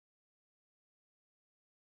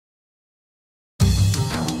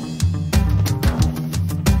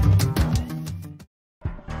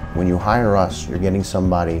When you hire us, you're getting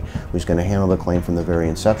somebody who's going to handle the claim from the very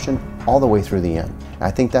inception all the way through the end.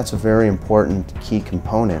 I think that's a very important key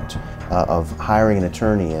component of hiring an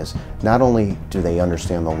attorney. Is not only do they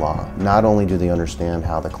understand the law, not only do they understand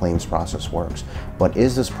how the claims process works, but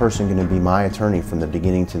is this person going to be my attorney from the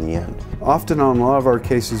beginning to the end? Often on a lot of our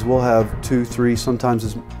cases we'll have 2, 3, sometimes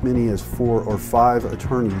as many as 4 or 5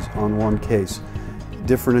 attorneys on one case.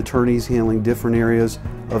 Different attorneys handling different areas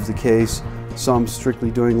of the case, some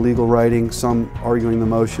strictly doing legal writing, some arguing the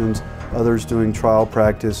motions, others doing trial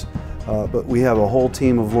practice. But we have a whole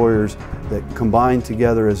team of lawyers that combine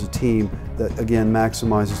together as a team that, again,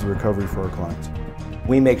 maximizes the recovery for our clients.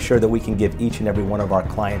 We make sure that we can give each and every one of our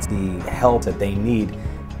clients the help that they need,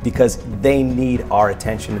 because they need our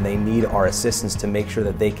attention and they need our assistance to make sure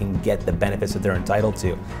that they can get the benefits that they're entitled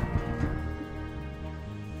to.